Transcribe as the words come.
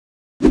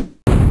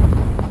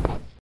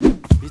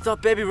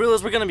thought baby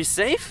Rillas were gonna be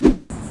safe? 2,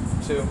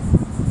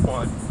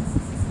 1.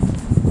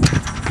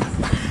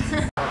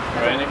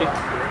 Alright, Nikki?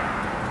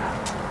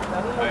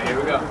 Alright, here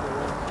we go.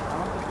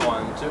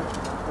 1, 2.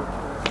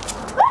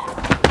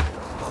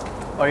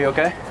 Are you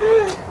okay?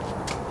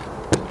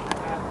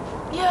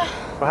 Yeah.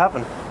 What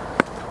happened?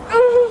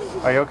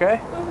 Are you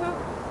okay?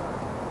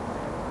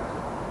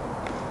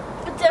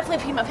 I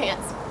definitely peed my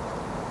pants.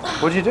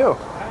 What'd you do?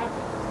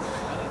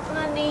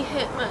 My knee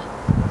hit my...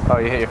 Oh,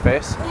 you hit your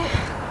face? Yeah.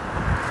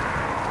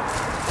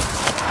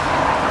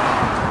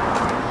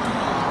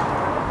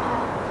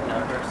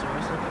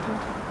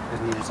 Did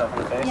you hit yourself in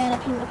the face? Yeah, and I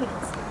peed my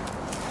pants.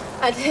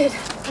 I did.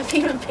 I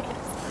peed my pants.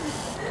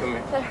 Come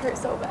here. That hurt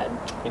so bad.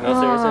 You know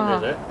serious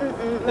injuries, right?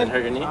 Didn't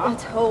hurt your knee? My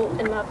toe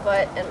and my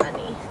butt and my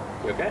knee.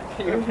 You okay?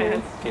 Your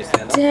pants. Can you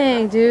stand up?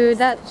 Dang, dude,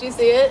 that Did you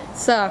see it?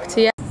 sucked.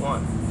 Yeah.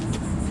 1.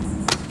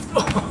 Oh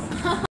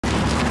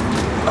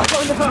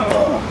no!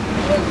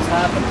 What just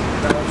happened?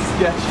 That was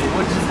sketchy.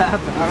 What just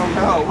happened? I don't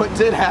know. What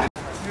did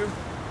happen? 2.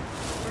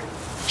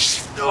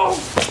 Oh!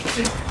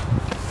 Did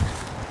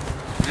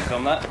you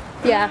film that?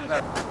 Yeah.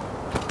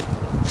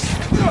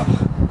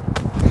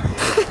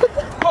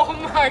 Oh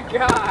my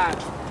god!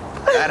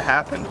 That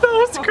happened. That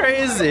was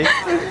crazy.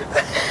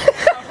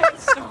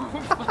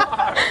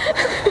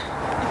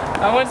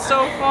 I went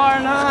so far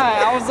and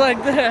high. I was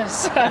like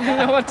this. I didn't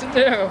know what to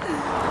do.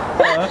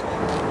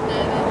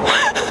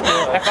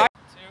 If I 2,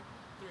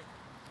 3.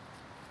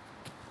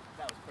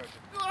 That was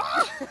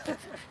perfect.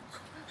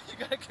 You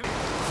gotta come.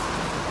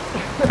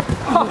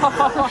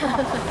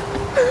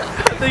 I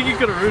think you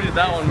could have rooted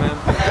that one,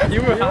 man.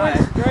 You were high.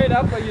 Went straight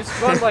up, but you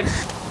spun like.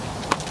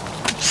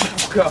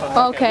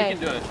 God. Okay. We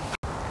can do it.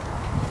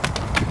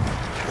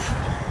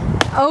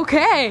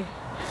 Okay.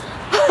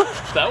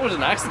 That was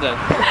an accident.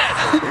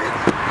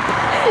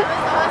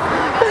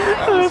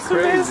 That was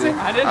crazy.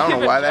 I didn't I don't know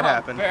even why that jump,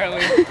 happened.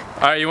 Barely.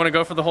 All right, you want to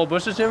go for the whole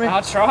bushes, Jimmy?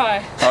 I'll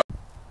try.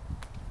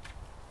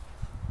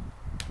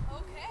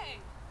 Okay.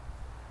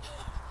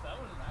 That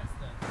was an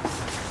accident.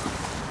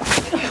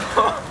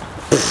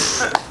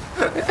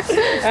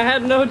 I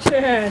had no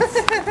chance.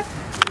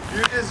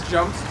 You just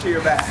jumped to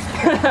your back.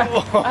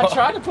 I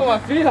tried to put my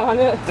feet on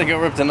it. I think I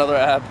ripped another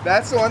ab.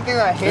 That's the one thing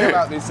I hate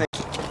about these things.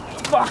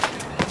 Fuck.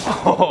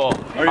 Oh,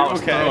 are you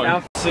okay?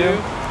 Now 2, 3.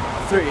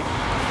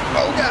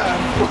 Oh god.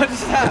 What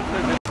just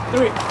happened?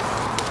 3.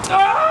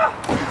 Ah!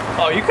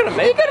 Oh, you could have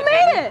made it. You could have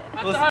made it.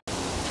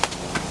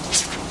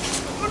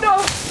 Oh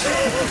no!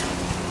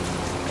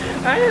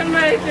 I didn't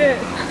make it.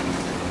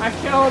 I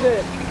killed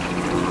it.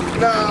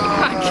 No. I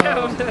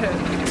killed it.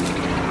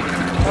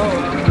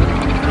 Oh.